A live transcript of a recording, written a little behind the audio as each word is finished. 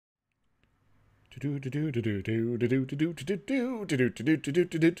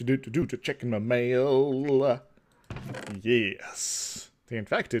Checking my mail. Yes. The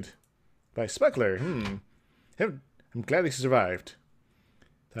Infected by Smuggler. I'm glad he survived.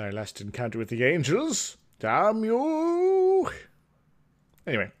 Our last encounter with the angels. Damn you.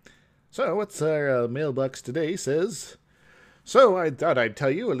 Anyway, so what's our mailbox today says? So I thought I'd tell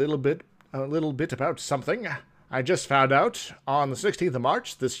you a little bit about something I just found out on the 16th of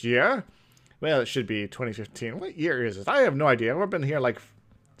March this year. Well, it should be 2015. What year is it? I have no idea. I've been here like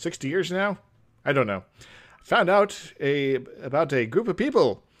 60 years now. I don't know. Found out about a group of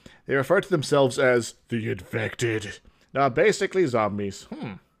people. They refer to themselves as the Infected. Now, basically zombies.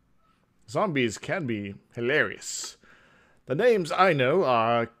 Zombies can be hilarious. The names I know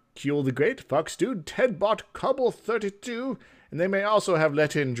are Kuel the Great, Fox Dude, Tedbot, Cobble32, and they may also have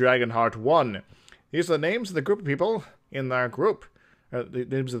let in Dragonheart 1. These are the names of the group of people in their group. The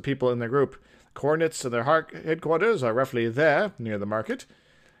names of the people in their group. Coordinates of their headquarters are roughly there, near the market.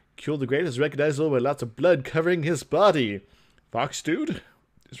 Kuel the Great is recognizable with lots of blood covering his body. Fox Dude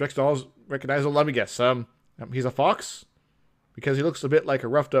is recognizable, let me guess. He's a fox? Because he looks a bit like a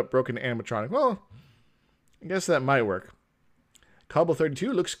roughed up, broken animatronic. Well, I guess that might work.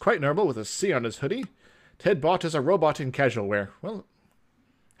 Cobble32 looks quite normal with a C on his hoodie. Tedbot is a robot in casual wear. Well,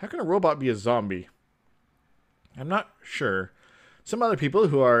 how can a robot be a zombie? I'm not sure. Some other people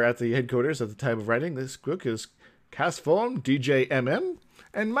who are at the headquarters at the time of writing this book is Casform, DJMM,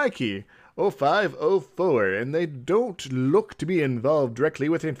 and Mikey, 0504, and they don't look to be involved directly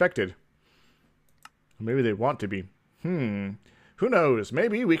with the Infected. Maybe they want to be. Who knows?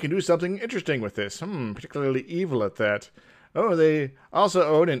 Maybe we can do something interesting with this. Particularly evil at that. Oh, they also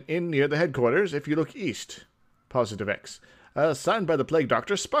own an inn near the headquarters if you look east. Positive X. Signed by the Plague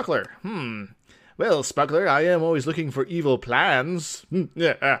Doctor, Spuckler. Well, Spuckler, I am always looking for evil plans.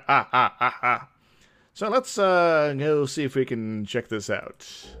 So let's go see if we can check this out.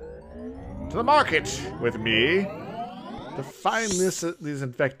 To the market with me to find these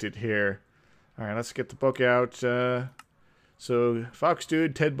Infected here. Alright, let's get the book out. So, Fox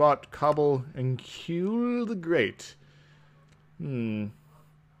Dude, Tedbot, Cobble, and Kuel the Great. Let's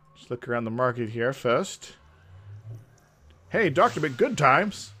look around the market here first. Hey, Dr. McGood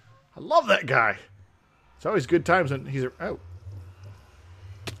Times. I love that guy. It's always good times when he's when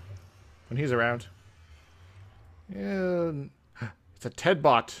he's around. Yeah, it's a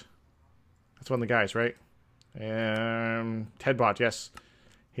Tedbot. That's one of the guys, right? Tedbot, yes.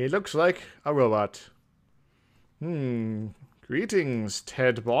 He looks like a robot. Greetings,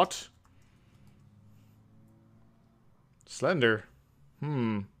 Tedbot. Slender.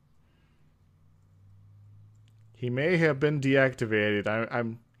 He may have been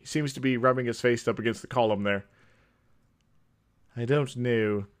deactivated. He seems to be rubbing his face up against the column there. I don't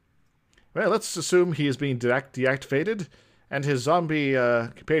know. Well, let's assume he is being deactivated, and his zombie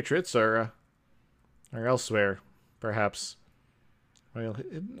compatriots are elsewhere, perhaps. Well,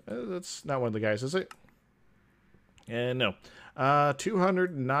 that's not one of the guys, is it? No.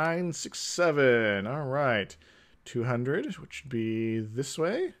 209.67. All right. 200, which would be this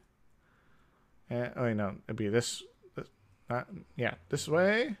way. No, it'd be this. Yeah, this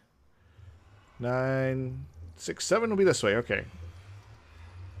way. 967 will be this way. Okay.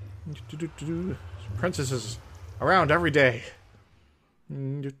 Princess is around every day.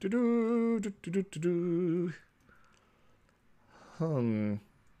 Welcome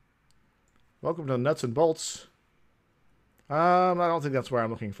to Nuts and Bolts. I don't think that's where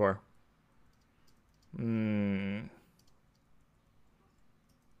I'm looking for.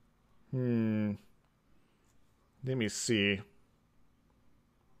 Let me see.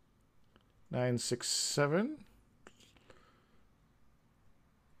 967.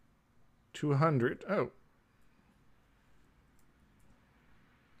 200. Oh.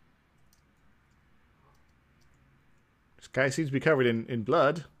 This guy seems to be covered in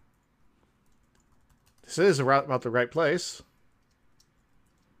blood. This is about the right place.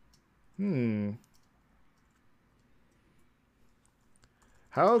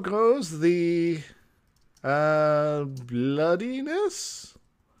 How goes the bloodiness?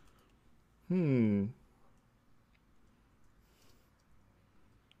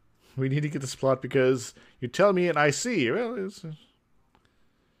 We need to get this plot because you tell me and I see. Well, you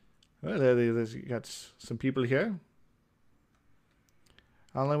got some people here.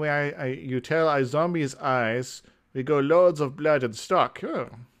 Only way you tell a zombie's eyes, we go loads of blood and stock. Oh.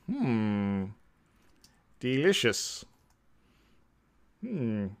 Delicious.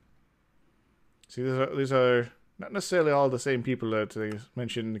 See, these are not necessarily all the same people that they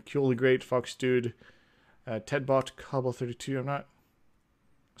mentioned. Kuel the Great, Fox Dude, Tedbot, Cobble32.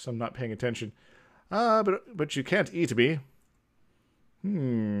 I'm not paying attention. But you can't eat me.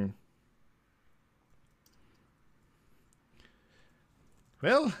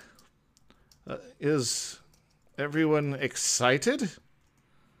 Well, is everyone excited?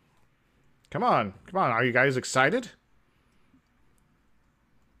 Come on. Are you guys excited?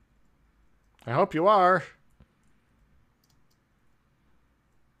 I hope you are.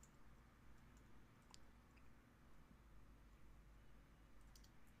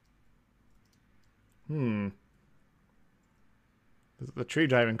 The tree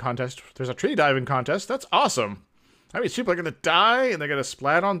diving contest. There's a tree diving contest. That's awesome. I mean, people are going to die and they're going to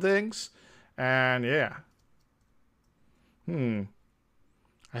splat on things. And yeah. I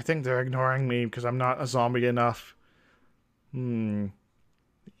think they're ignoring me because I'm not a zombie enough. Inn.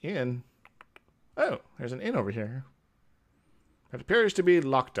 Oh, there's an inn over here. It appears to be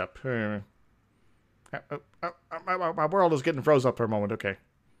locked up. My world is getting froze up for a moment. Okay.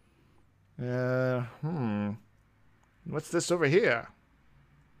 What's this over here?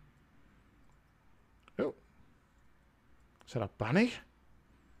 Oh. Is that a bunny?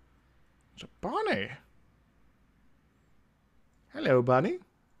 It's a bunny. Hello, bunny.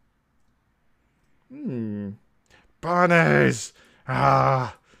 Bunnies!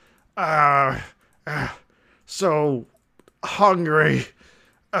 So hungry.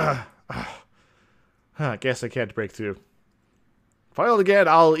 I guess I can't break through. Failed again,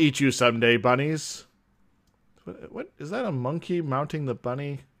 I'll eat you someday, bunnies. What is that, a monkey mounting the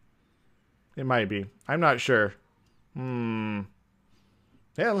bunny? It might be. I'm not sure. Well,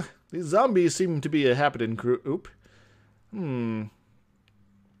 these zombies seem to be a happening group. Okay,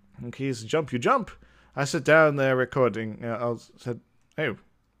 so jump, you jump. I sit down there recording. I'll said, oh.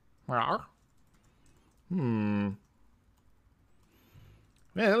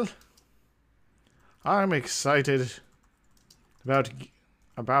 Well, I'm excited about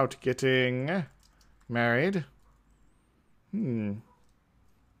getting married.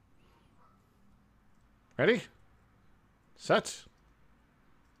 Ready? Set.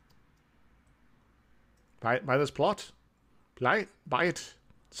 Buy this plot. Buy it.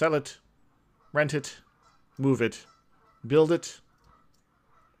 Sell it. Rent it. Move it. Build it.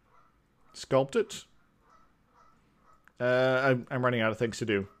 Sculpt it. I'm running out of things to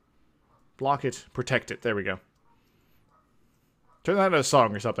do. Block it. Protect it. There we go. Turn that into a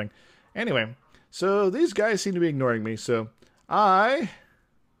song or something. Anyway, so these guys seem to be ignoring me, so well,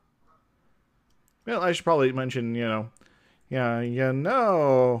 I should probably mention,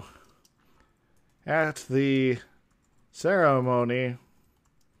 at the ceremony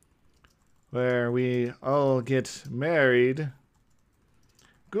where we all get married,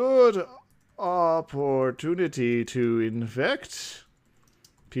 good opportunity to infect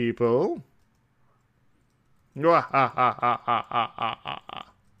people.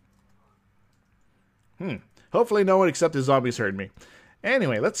 Hopefully no one except the zombies heard me.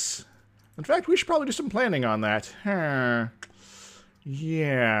 Anyway, in fact, we should probably do some planning on that.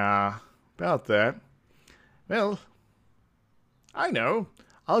 Yeah, about that. Well, I know.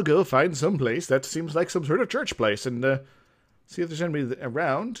 I'll go find some place that seems like some sort of church place and see if there's anybody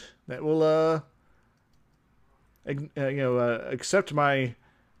around that will, accept my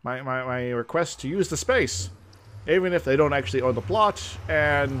request to use the space, even if they don't actually own the plot.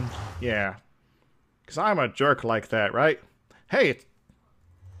 And yeah, because I'm a jerk like that, right? Hey,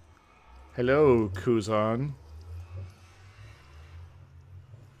 hello, Kuzan.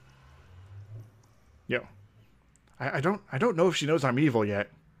 Yo, I don't know if she knows I'm evil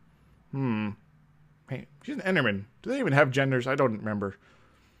yet. Hey, she's an Enderman. Do they even have genders? I don't remember.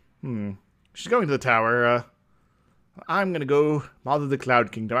 She's going to the tower. I'm gonna go bother the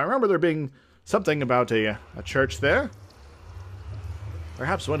Cloud Kingdom. I remember there being something about a church there.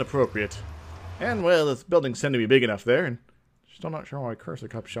 Perhaps one appropriate. And, well, the buildings tend to be big enough there, and still not sure why my cursor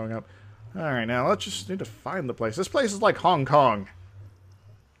kept showing up. Alright, now let's just need to find the place. This place is like Hong Kong.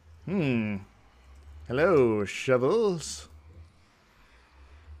 Hello, shovels.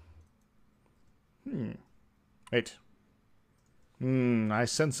 Wait. I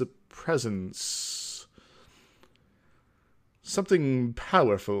sense a presence. Something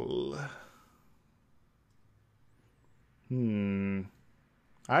powerful.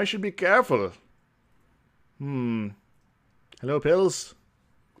 I should be careful. Hello, pills.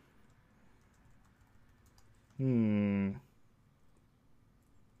 You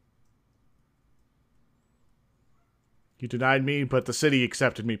denied me, but the city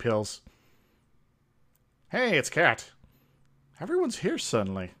accepted me, pills. Hey, it's Cat. Everyone's here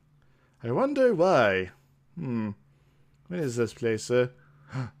suddenly. I wonder why. What is this place? This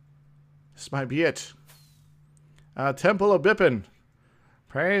might be it. Temple of Bippin.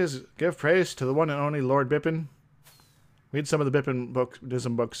 Give praise to the one and only Lord Bippin. Read some of the Bippin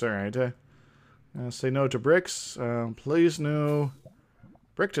books, alright. Say no to bricks. Please no.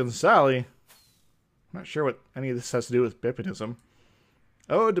 Brickton Sally. I'm not sure what any of this has to do with Bippinism.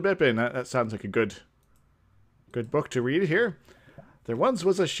 Oh, to Bippin. That sounds like a good book to read here. There once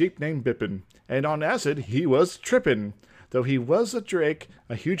was a sheep named Bippin, and on acid he was trippin'. Though he was a drake,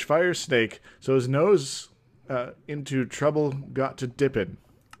 a huge fire snake, so his nose into trouble got to dippin'.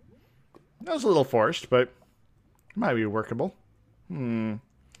 That was a little forced, but it might be workable. Plot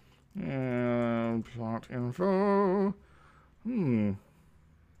info. Not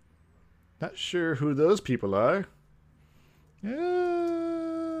sure who those people are.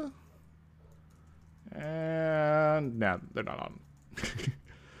 And no, they're not on.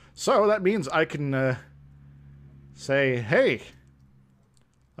 So that means I can say, hey,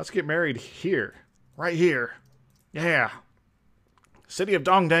 let's get married here. Right here. Yeah. City of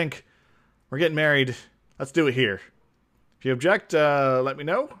Dongdank. We're getting married. Let's do it here. If you object, let me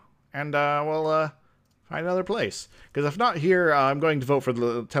know. And we'll find another place. Because if not here, I'm going to vote for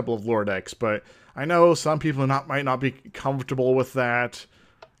the Temple of Lordex. But I know some people might not be comfortable with that.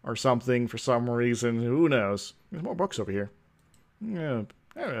 Or something for some reason. Who knows? There's more books over here. Yeah.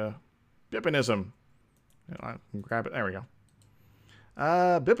 Bippinism. I can grab it. There we go.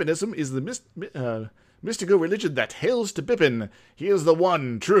 Bippinism is the mystical religion that hails to Bippin. He is the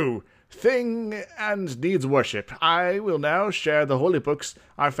one true thing and needs worship. I will now share the holy books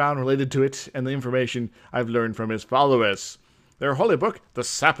I found related to it and the information I've learned from his followers. Their holy book, The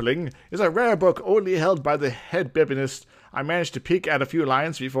Sapling, is a rare book only held by the head Bippinist. I managed to peek at a few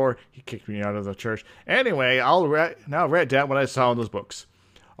lines before he kicked me out of the church. Anyway, I'll now write down what I saw in those books.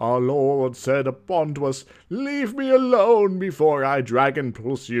 Our Lord said upon us, leave me alone before I dragon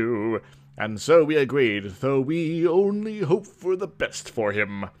pulse you. And so we agreed, though we only hope for the best for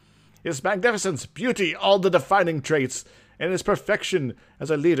him. His magnificence, beauty, all the defining traits, and his perfection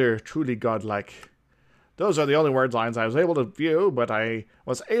as a leader, truly godlike. Those are the only lines I was able to view, but I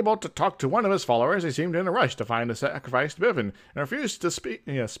was able to talk to one of his followers. He seemed in a rush to find a sacrifice to Bippin, and refused to speak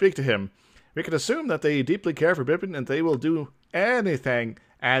to him. We can assume that they deeply care for Bippin, and they will do anything.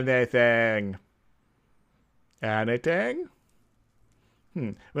 Anything?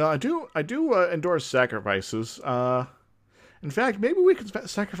 Well, I do endorse sacrifices. In fact, maybe we could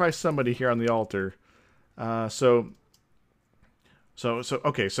sacrifice somebody here on the altar.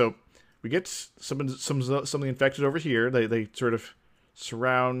 Okay, so we get some of the infected over here. They sort of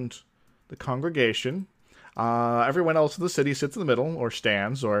surround the congregation. Everyone else in the city sits in the middle, or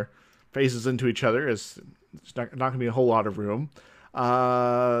stands, or faces into each other, as there's not going to be a whole lot of room.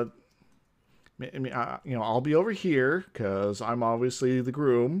 I'll be over here, because I'm obviously the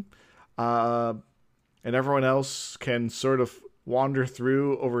groom. And everyone else can sort of wander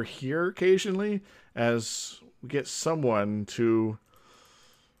through over here occasionally, as we get someone to...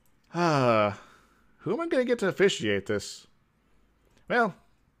 who am I going to get to officiate this? Well,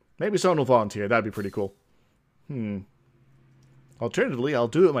 maybe someone will volunteer. That'd be pretty cool. Alternatively, I'll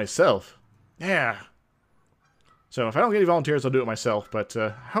do it myself. Yeah. So if I don't get any volunteers, I'll do it myself. But I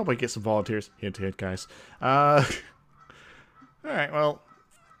hope I get some volunteers. Hint, hint, guys. Alright, well,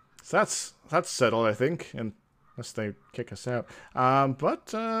 so that's settled, I think. Unless they kick us out.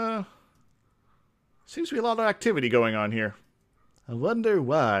 Seems to be a lot of activity going on here. I wonder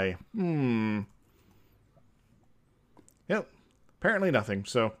why. Yep. Apparently nothing,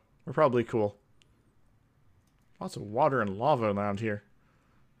 so we're probably cool. Lots of water and lava around here.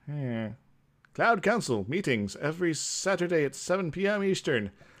 Cloud Council meetings every Saturday at 7 p.m.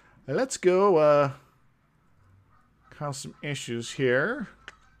 Eastern. Let's go, cause some issues here.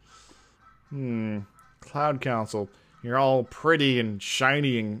 Cloud Council. You're all pretty and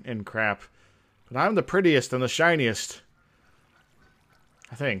shiny and crap. But I'm the prettiest and the shiniest.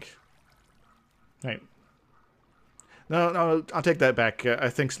 I think. Right. No, I'll take that back. I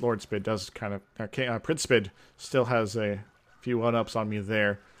think Lord Spid does kind of... Prince Spid still has a few one-ups on me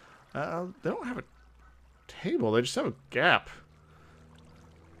there. They don't have a table. They just have a gap.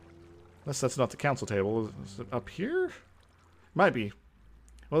 Unless that's not the council table. Is it up here? Might be.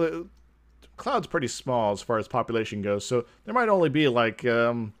 Well, the cloud's pretty small as far as population goes, so there might only be, like,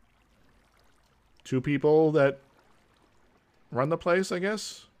 2 people that run the place, I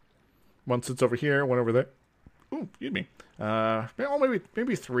guess. One sits over here, one over there. Ooh, excuse me.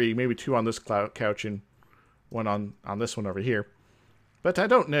 Maybe 3, maybe 2 on this couch and one on this one over here. But I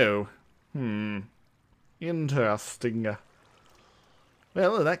don't know. Interesting.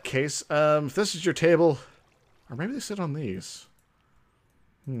 Well, in that case, if this is your table, or maybe they sit on these.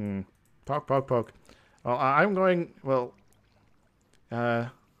 Poke. Well, I'm going, well,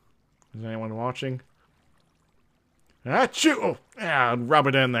 Is anyone watching? Achoo! Oh, yeah, rub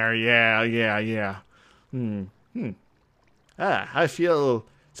it in there. Yeah. I feel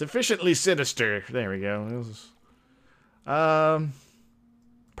sufficiently sinister. There we go.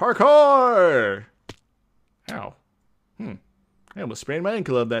 Parkour! Ow. I almost sprained my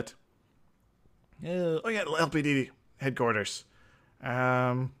ankle on that. Oh yeah, LPD headquarters.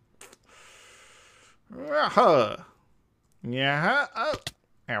 Yeah. Oh.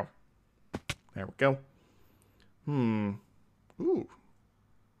 Ow. There we go. Ooh.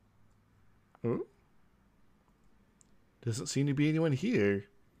 Oh. Doesn't seem to be anyone here.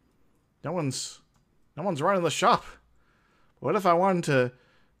 No one's running the shop. What if I wanted to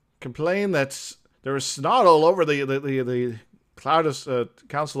complain that there was snot all over the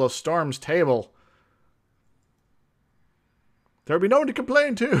Council of Storms table? There'd be no one to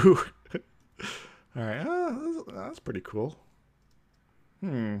complain to. Alright, that's pretty cool.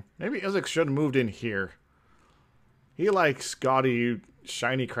 Maybe Isaac should have moved in here. He likes gaudy,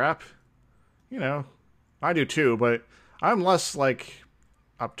 shiny crap. You know, I do too, but I'm less, like,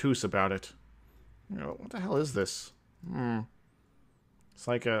 obtuse about it. You know, what the hell is this? It's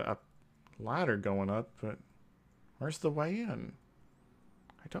like a ladder going up, but where's the way in?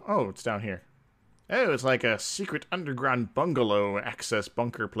 Oh, it's down here. Oh, it's like a secret underground bungalow access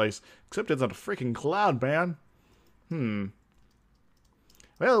bunker place, except it's on a freaking cloud, man.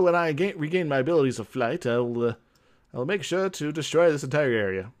 Well, when I regain my abilities of flight, I'll make sure to destroy this entire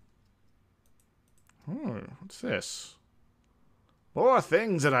area. What's this? More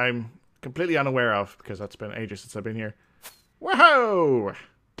things that I'm completely unaware of, because that's been ages since I've been here. Whoa!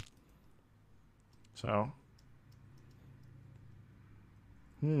 So.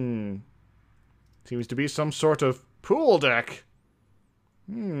 Seems to be some sort of pool deck.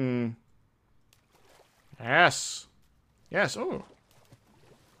 Yes. Yes. Oh.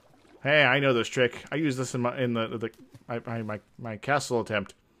 Hey, I know this trick. I use this in my castle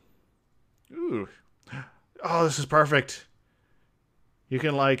attempt. Ooh. Oh, this is perfect. You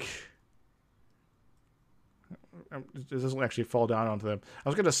can, like... It doesn't actually fall down onto them. I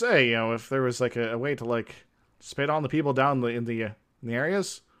was gonna say, you know, if there was, like, a way to, like, spit on the people down in the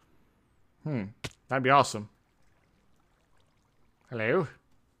areas. That'd be awesome. Hello?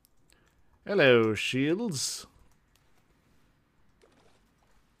 Hello, shields.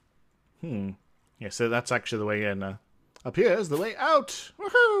 Yeah, so that's actually the way in. Up here is the way out!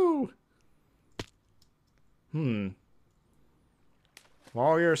 Woohoo!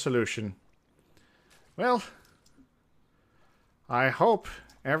 Warrior solution. Well, I hope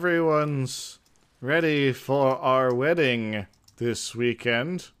everyone's ready for our wedding this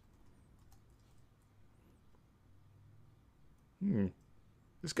weekend.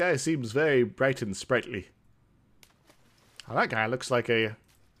 This guy seems very bright and sprightly. Oh, that guy looks like a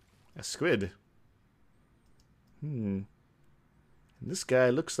squid. And this guy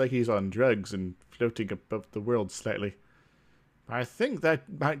looks like he's on drugs and floating above the world slightly. I think that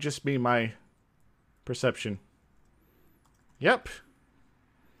might just be my perception. Yep.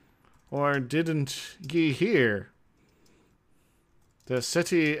 Or didn't ye hear? The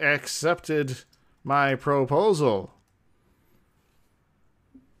city accepted my proposal.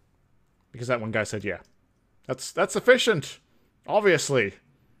 Because that one guy said yeah. That's sufficient. Obviously.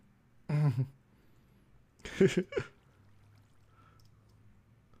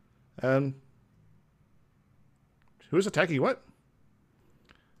 Who's attacking what?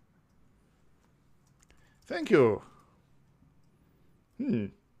 Thank you. There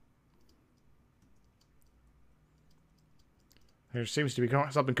seems to be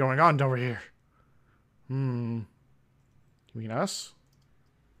something going on over here. You mean us?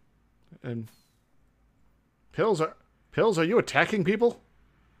 And Pills, are you attacking people?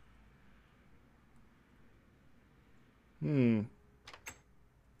 Don't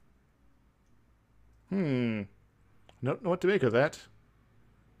know what to make of that.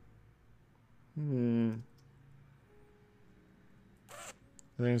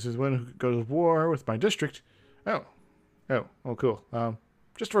 This is one who goes to war with my district. Oh, cool.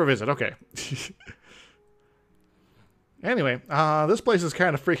 Just for a visit, okay. Anyway, this place is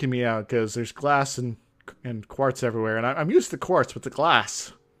kind of freaking me out because there's glass and quartz everywhere, and I'm used to quartz, but the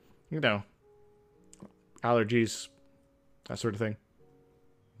glass, you know, allergies, that sort of thing.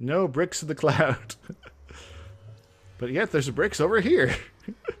 No bricks in the cloud. But yet there's bricks over here.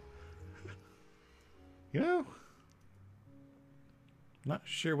 You know? Not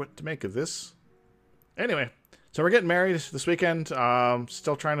sure what to make of this. Anyway, so we're getting married this weekend.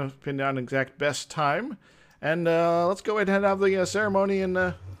 Still trying to pin down an exact best time. And let's go ahead and have the ceremony in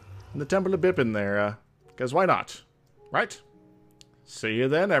the Temple of Bippin there. Because why not? Right? See you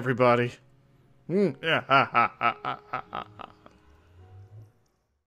then, everybody. Yeah, ha, ha, ha, ha, ha.